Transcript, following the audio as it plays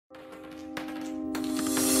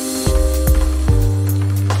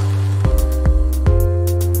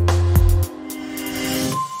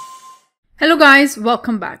Hello guys,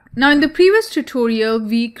 welcome back. Now in the previous tutorial,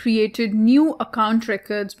 we created new account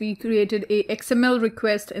records. We created a XML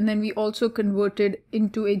request and then we also converted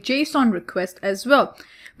into a JSON request as well,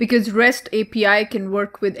 because REST API can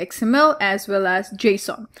work with XML as well as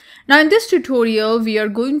JSON. Now in this tutorial, we are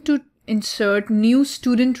going to insert new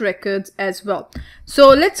student records as well. So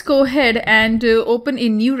let's go ahead and open a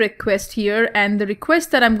new request here, and the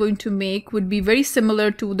request that I'm going to make would be very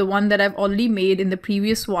similar to the one that I've already made in the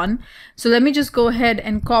previous one. So let me just go ahead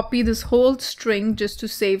and copy this whole string just to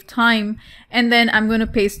save time, and then I'm going to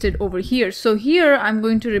paste it over here. So here I'm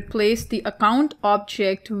going to replace the account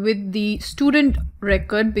object with the student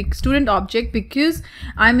record, student object, because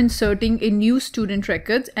I'm inserting a new student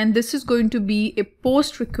records, and this is going to be a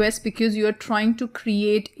post request because you are trying to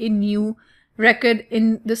create a new record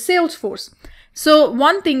in the Salesforce. So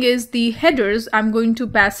one thing is the headers. I'm going to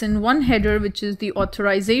pass in one header, which is the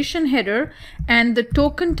authorization header, and the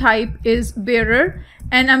token type is bearer,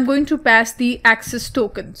 and I'm going to pass the access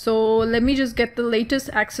token. So let me just get the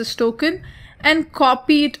latest access token and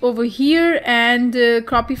copy it over here, and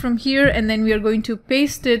copy from here, and then we are going to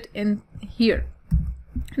paste it in here.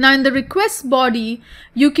 Now in the request body,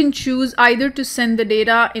 you can choose either to send the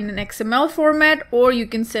data in an XML format or you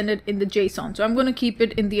can send it in the JSON. So I'm going to keep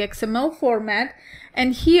it in the XML format,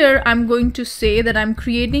 and here I'm going to say that I'm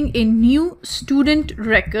creating a new student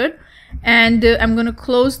record, and I'm going to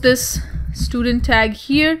close this student tag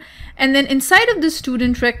here, and then inside of the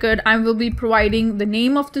student record I will be providing the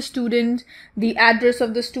name of the student, the address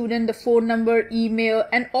of the student, the phone number, email,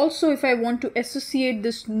 and also if I want to associate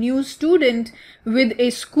this new student with a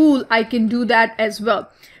school, I can do that as well.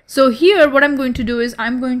 So here what I'm going to do is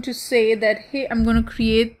I'm going to say that, hey, I'm going to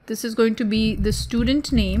create, this is going to be the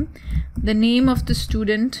student name, the name of the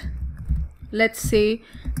student. Let's say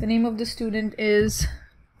the name of the student is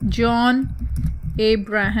John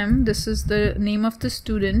Abraham. This is the name of the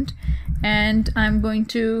student, and I'm going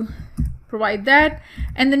to provide that.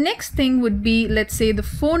 And the next thing would be, let's say, the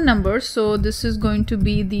phone number. So this is going to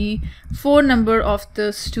be the phone number of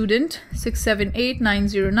the student,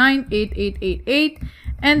 678-909-8888,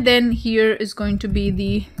 and then here is going to be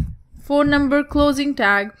the phone number closing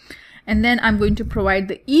tag, and then I'm going to provide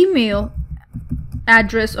the email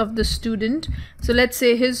address of the student. So let's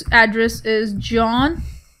say his address is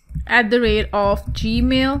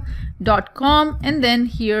john@gmail.com, and then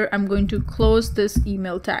here I'm going to close this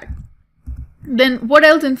email tag. Then what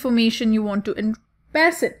else information you want to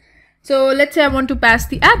pass it? So let's say I want to pass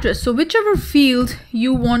the address. So whichever field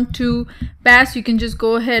you want to pass, you can just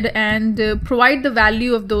go ahead and provide the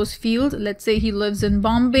value of those fields. Let's say he lives in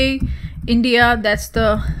Bombay, India. That's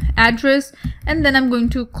the address, and then I'm going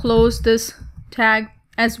to close this tag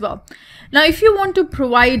as well. Now if you want to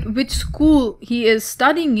provide which school he is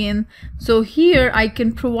studying in, so here I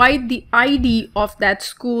can provide the ID of that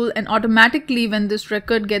school, and automatically when this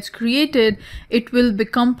record gets created, it will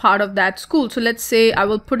become part of that school. So let's say I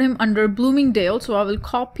will put him under Bloomingdale, so I will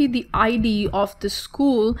copy the ID of the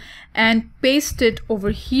school and paste it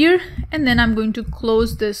over here, and then I'm going to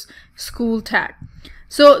close this school tag.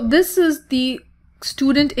 So this is the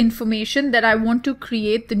student information that I want to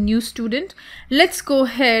create the new student. Let's go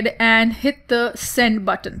ahead and hit the send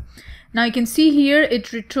button. Now you can see here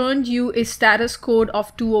it returned you a status code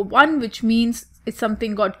of 201, which means it's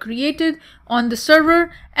something got created on the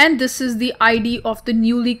server, and this is the ID of the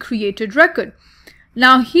newly created record.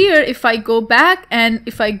 Now here if I go back and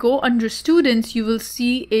if I go under students, you will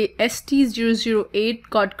see a ST008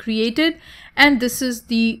 got created, and this is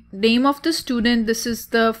the name of the student, this is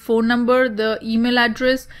the phone number, the email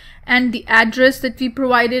address, and the address that we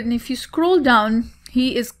provided. And if you scroll down,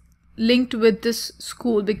 he is linked with this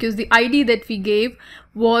school because the ID that we gave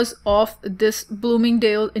was of this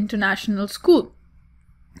Bloomingdale International School.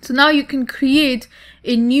 So now you can create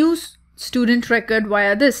a new student record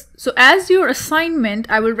via this. So as your assignment,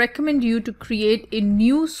 I will recommend you to create a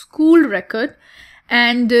new school record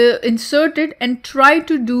and insert it, and try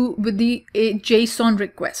to do with the JSON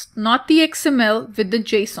request, not the XML, with the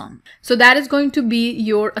JSON. So that is going to be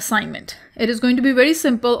your assignment. It is going to be very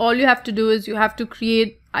simple. All you have to do is you have to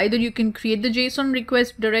create, either you can create the JSON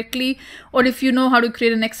request directly, or if you know how to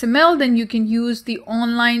create an XML, then you can use the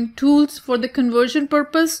online tools for the conversion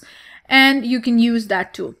purpose, and you can use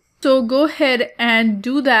that tool. So go ahead and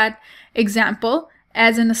do that example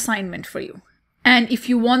as an assignment for you. And if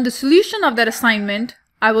you want the solution of that assignment,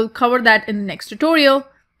 I will cover that in the next tutorial.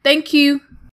 Thank you.